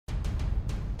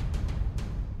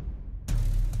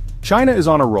China is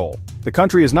on a roll. The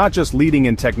country is not just leading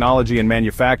in technology and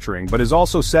manufacturing, but is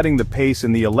also setting the pace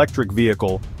in the electric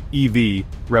vehicle, EV,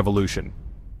 revolution.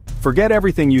 Forget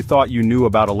everything you thought you knew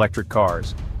about electric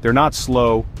cars. They're not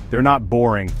slow, they're not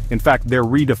boring, in fact they're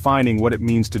redefining what it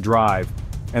means to drive,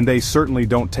 and they certainly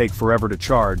don't take forever to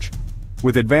charge.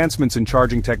 With advancements in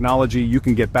charging technology, you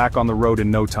can get back on the road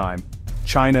in no time.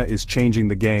 China is changing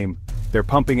the game. They're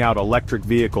pumping out electric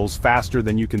vehicles faster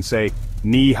than you can say,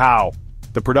 ni hao.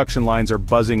 The production lines are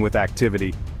buzzing with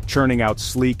activity, churning out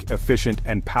sleek, efficient,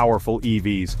 and powerful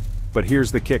EVs. But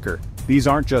here's the kicker. These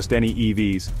aren't just any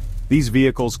EVs. These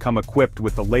vehicles come equipped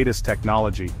with the latest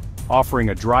technology, offering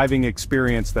a driving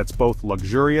experience that's both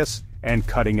luxurious and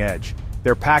cutting edge.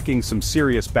 They're packing some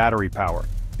serious battery power.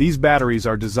 These batteries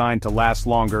are designed to last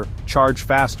longer, charge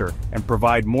faster, and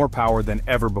provide more power than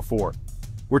ever before.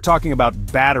 We're talking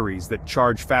about batteries that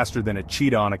charge faster than a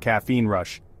cheetah on a caffeine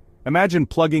rush. Imagine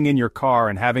plugging in your car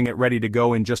and having it ready to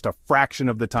go in just a fraction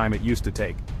of the time it used to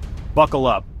take. Buckle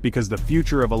up, because the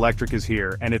future of electric is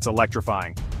here, and it's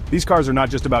electrifying. These cars are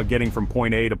not just about getting from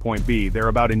point A to point B, they're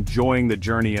about enjoying the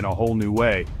journey in a whole new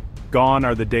way. Gone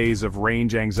are the days of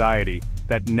range anxiety,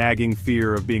 that nagging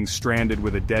fear of being stranded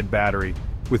with a dead battery.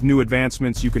 With new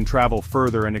advancements, you can travel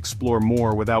further and explore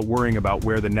more without worrying about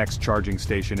where the next charging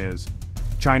station is.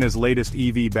 China's latest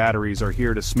EV batteries are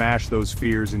here to smash those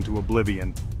fears into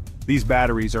oblivion. These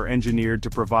batteries are engineered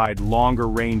to provide longer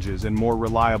ranges and more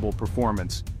reliable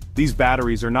performance. These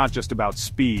batteries are not just about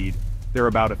speed, they're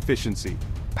about efficiency,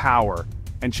 power,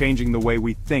 and changing the way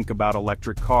we think about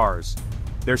electric cars.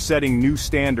 They're setting new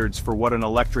standards for what an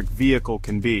electric vehicle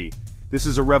can be. This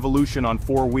is a revolution on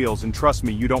four wheels, and trust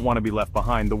me, you don't want to be left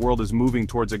behind. The world is moving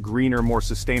towards a greener, more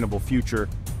sustainable future,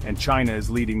 and China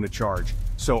is leading the charge.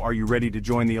 So are you ready to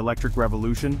join the electric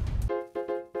revolution?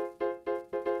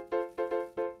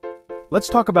 Let's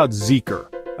talk about Zeekr,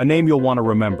 a name you'll want to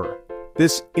remember.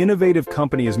 This innovative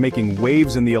company is making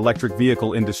waves in the electric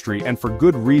vehicle industry, and for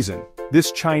good reason.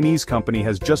 This Chinese company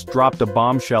has just dropped a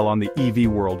bombshell on the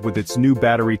EV world with its new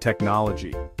battery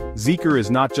technology. Zeekr is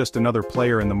not just another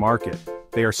player in the market.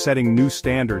 They are setting new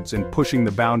standards and pushing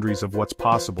the boundaries of what's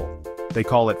possible. They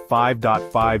call it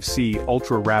 5.5C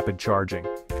ultra-rapid charging,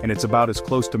 and it's about as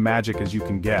close to magic as you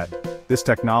can get. This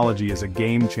technology is a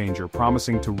game-changer,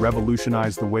 promising to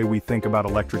revolutionize the way we think about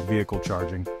electric vehicle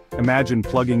charging. Imagine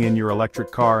plugging in your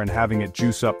electric car and having it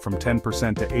juice up from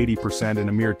 10% to 80% in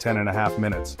a mere 10.5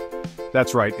 minutes.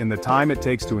 That's right, in the time it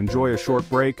takes to enjoy a short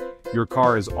break, your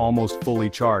car is almost fully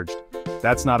charged.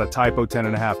 That's not a typo,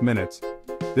 10.5 minutes.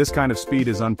 This kind of speed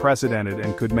is unprecedented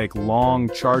and could make long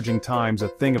charging times a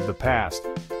thing of the past.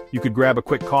 You could grab a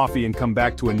quick coffee and come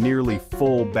back to a nearly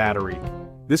full battery.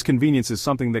 This convenience is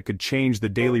something that could change the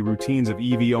daily routines of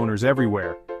EV owners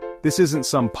everywhere. This isn't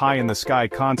some pie-in-the-sky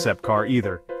concept car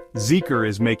either. Zeekr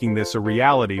is making this a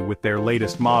reality with their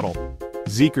latest model.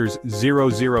 Zeekr's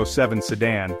 007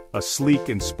 sedan, a sleek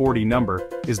and sporty number,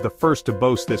 is the first to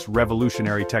boast this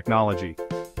revolutionary technology.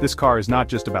 This car is not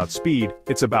just about speed,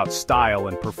 it's about style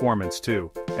and performance too,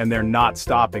 and they're not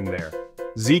stopping there.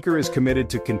 Zeekr is committed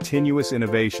to continuous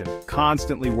innovation,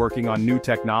 constantly working on new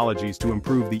technologies to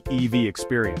improve the EV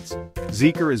experience.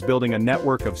 Zeekr is building a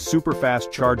network of super-fast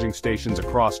charging stations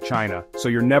across China, so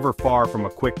you're never far from a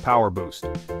quick power boost.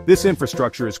 This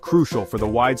infrastructure is crucial for the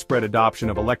widespread adoption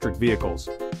of electric vehicles.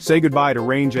 Say goodbye to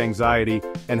range anxiety,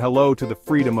 and hello to the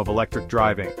freedom of electric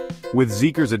driving. With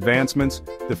Zeekr's advancements,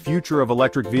 the future of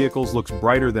electric vehicles looks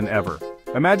brighter than ever.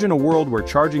 Imagine a world where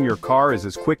charging your car is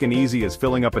as quick and easy as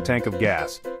filling up a tank of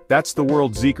gas. That's the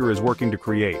world Zeekr is working to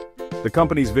create. The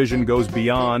company's vision goes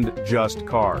beyond just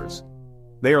cars.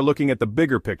 They are looking at the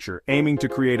bigger picture, aiming to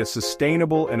create a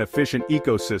sustainable and efficient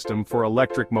ecosystem for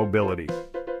electric mobility.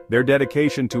 Their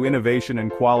dedication to innovation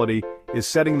and quality is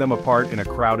setting them apart in a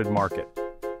crowded market.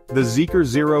 The Zeekr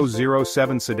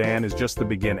 007 sedan is just the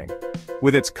beginning.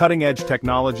 With its cutting-edge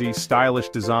technology, stylish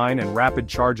design, and rapid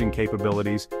charging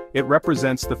capabilities, it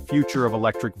represents the future of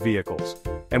electric vehicles.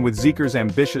 And with Zeekr's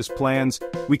ambitious plans,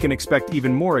 we can expect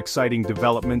even more exciting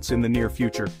developments in the near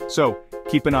future. So,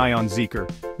 keep an eye on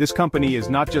Zeekr. This company is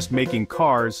not just making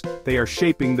cars, they are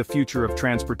shaping the future of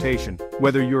transportation.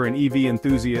 Whether you're an EV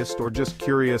enthusiast or just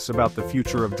curious about the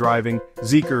future of driving,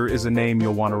 Zeekr is a name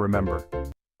you'll want to remember.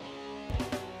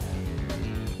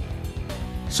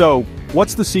 So,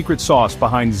 what's the secret sauce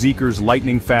behind Zeekr's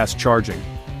lightning-fast charging?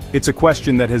 It's a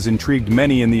question that has intrigued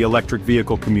many in the electric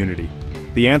vehicle community.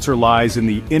 The answer lies in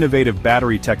the innovative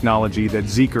battery technology that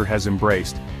Zeekr has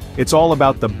embraced. It's all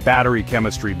about the battery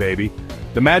chemistry, baby.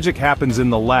 The magic happens in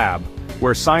the lab,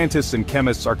 where scientists and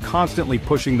chemists are constantly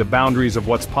pushing the boundaries of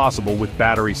what's possible with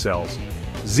battery cells.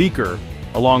 Zeekr,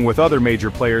 along with other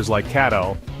major players like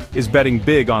CATL, is betting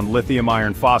big on lithium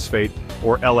iron phosphate,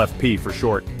 or LFP for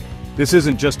short. This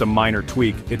isn't just a minor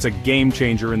tweak, it's a game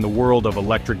changer in the world of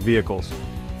electric vehicles.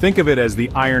 Think of it as the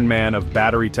Iron Man of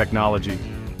battery technology.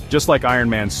 Just like Iron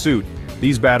Man's suit,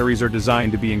 these batteries are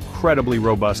designed to be incredibly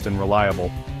robust and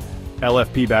reliable.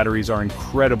 LFP batteries are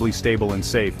incredibly stable and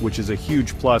safe, which is a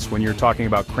huge plus when you're talking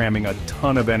about cramming a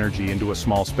ton of energy into a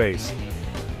small space.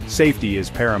 Safety is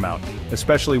paramount,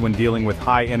 especially when dealing with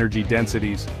high energy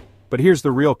densities. But here's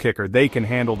the real kicker: they can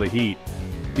handle the heat.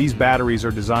 These batteries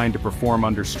are designed to perform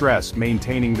under stress,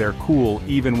 maintaining their cool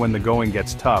even when the going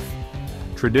gets tough.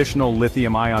 Traditional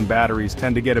lithium-ion batteries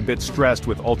tend to get a bit stressed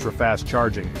with ultra-fast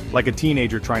charging, like a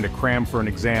teenager trying to cram for an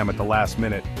exam at the last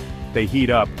minute. They heat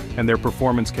up, and their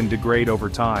performance can degrade over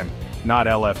time. Not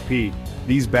LFP.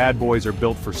 These bad boys are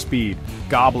built for speed,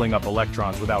 gobbling up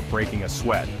electrons without breaking a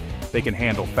sweat. They can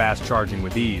handle fast charging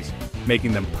with ease,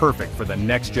 making them perfect for the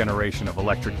next generation of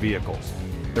electric vehicles.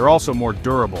 They're also more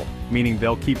durable, meaning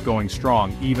they'll keep going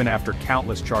strong even after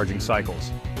countless charging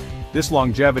cycles. This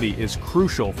longevity is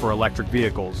crucial for electric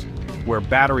vehicles, where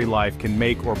battery life can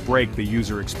make or break the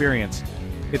user experience.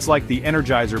 It's like the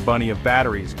Energizer Bunny of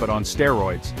batteries, but on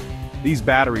steroids. These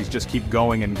batteries just keep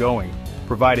going and going,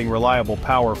 providing reliable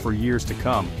power for years to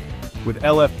come. With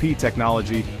LFP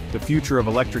technology, the future of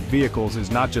electric vehicles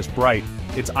is not just bright,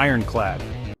 it's ironclad.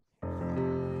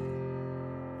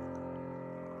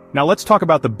 Now let's talk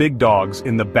about the big dogs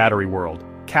in the battery world,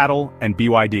 CATL and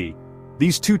BYD.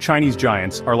 These two Chinese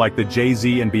giants are like the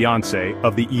Jay-Z and Beyoncé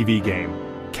of the EV game.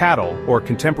 CATL, or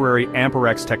Contemporary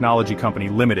Amperex Technology Company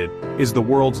Limited, is the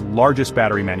world's largest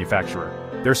battery manufacturer.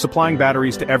 They're supplying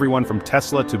batteries to everyone from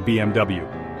Tesla to BMW.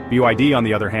 BYD, on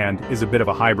the other hand, is a bit of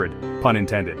a hybrid, pun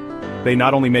intended. They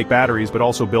not only make batteries but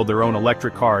also build their own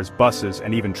electric cars, buses,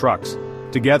 and even trucks.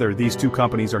 Together, these two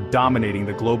companies are dominating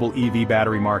the global EV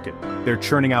battery market. They're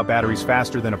churning out batteries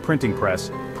faster than a printing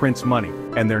press prints money.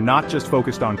 And they're not just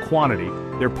focused on quantity,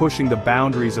 they're pushing the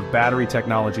boundaries of battery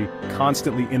technology,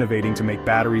 constantly innovating to make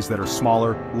batteries that are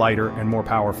smaller, lighter, and more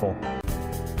powerful.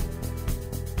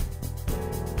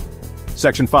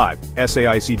 Section 5.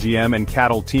 SAIC-GM and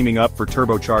CATL teaming up for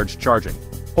turbocharged charging.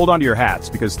 Hold on to your hats,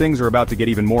 because things are about to get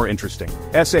even more interesting.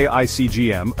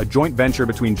 SAIC-GM, a joint venture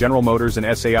between General Motors and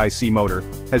SAIC Motor,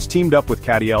 has teamed up with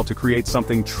CATL to create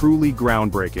something truly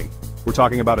groundbreaking. We're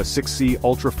talking about a 6C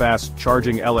ultra-fast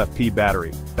charging LFP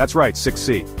battery. That's right,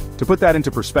 6C. To put that into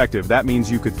perspective, that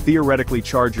means you could theoretically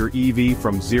charge your EV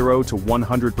from 0 to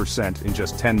 100% in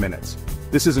just 10 minutes.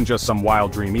 This isn't just some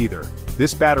wild dream either.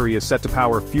 This battery is set to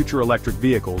power future electric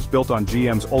vehicles built on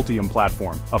GM's Ultium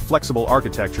platform, a flexible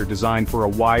architecture designed for a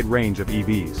wide range of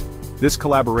EVs. This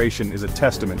collaboration is a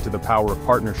testament to the power of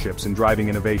partnerships in driving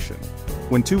innovation.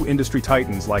 When two industry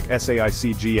titans like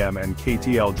SAIC-GM and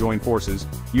CATL join forces,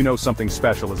 you know something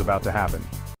special is about to happen.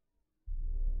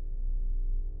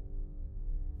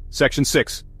 Section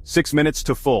 6. 6 minutes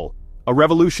to full. A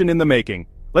revolution in the making.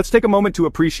 Let's take a moment to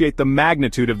appreciate the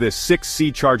magnitude of this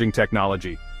 6C charging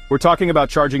technology. We're talking about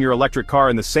charging your electric car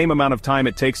in the same amount of time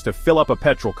it takes to fill up a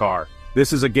petrol car.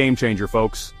 This is a game changer,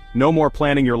 folks. No more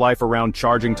planning your life around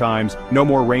charging times, no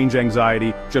more range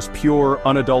anxiety, just pure,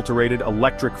 unadulterated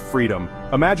electric freedom.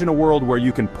 Imagine a world where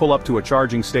you can pull up to a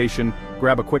charging station,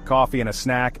 grab a quick coffee and a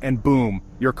snack, and boom,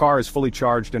 your car is fully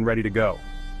charged and ready to go.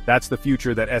 That's the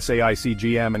future that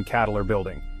SAIC-GM and CATL are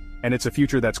building. And it's a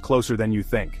future that's closer than you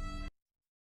think.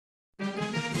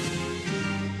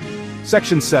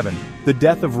 Section 7. The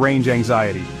death of range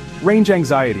anxiety. Range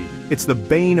anxiety. It's the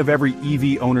bane of every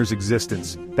EV owner's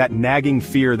existence. That nagging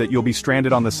fear that you'll be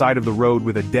stranded on the side of the road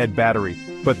with a dead battery.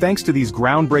 But thanks to these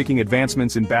groundbreaking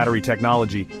advancements in battery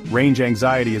technology, range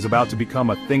anxiety is about to become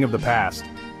a thing of the past.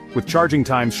 With charging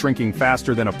times shrinking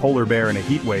faster than a polar bear in a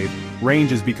heat wave,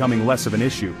 range is becoming less of an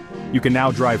issue. You can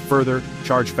now drive further,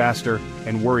 charge faster,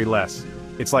 and worry less.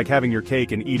 It's like having your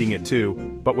cake and eating it too,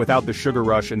 but without the sugar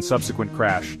rush and subsequent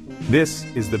crash. This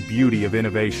is the beauty of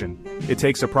innovation. It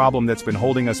takes a problem that's been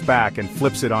holding us back and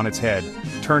flips it on its head,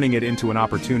 turning it into an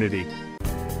opportunity.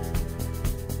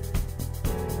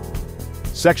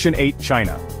 Section 8.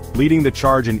 China. Leading the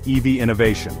charge in EV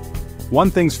innovation. One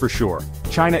thing's for sure,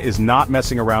 China is not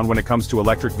messing around when it comes to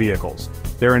electric vehicles.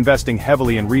 They're investing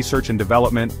heavily in research and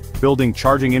development, building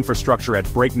charging infrastructure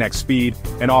at breakneck speed,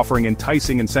 and offering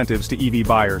enticing incentives to EV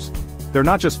buyers. They're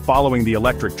not just following the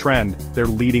electric trend, they're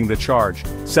leading the charge,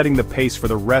 setting the pace for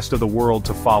the rest of the world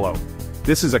to follow.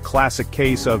 This is a classic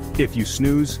case of, if you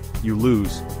snooze, you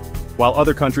lose. While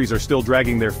other countries are still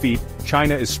dragging their feet,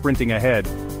 China is sprinting ahead,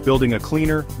 building a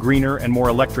cleaner, greener, and more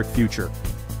electric future.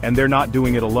 And they're not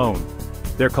doing it alone.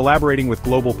 They're collaborating with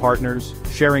global partners,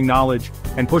 sharing knowledge,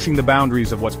 and pushing the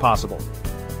boundaries of what's possible.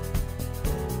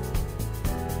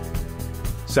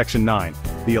 Section 9.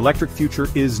 The electric future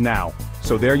is now.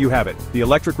 So there you have it, the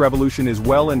electric revolution is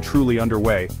well and truly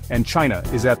underway, and China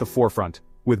is at the forefront.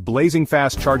 With blazing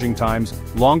fast charging times,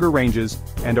 longer ranges,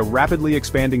 and a rapidly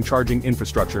expanding charging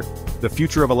infrastructure, the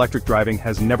future of electric driving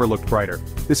has never looked brighter.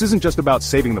 This isn't just about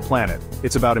saving the planet,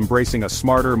 it's about embracing a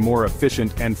smarter, more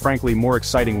efficient, and frankly more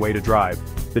exciting way to drive.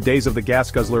 The days of the gas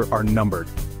guzzler are numbered.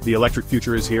 The electric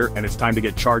future is here, and it's time to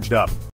get charged up.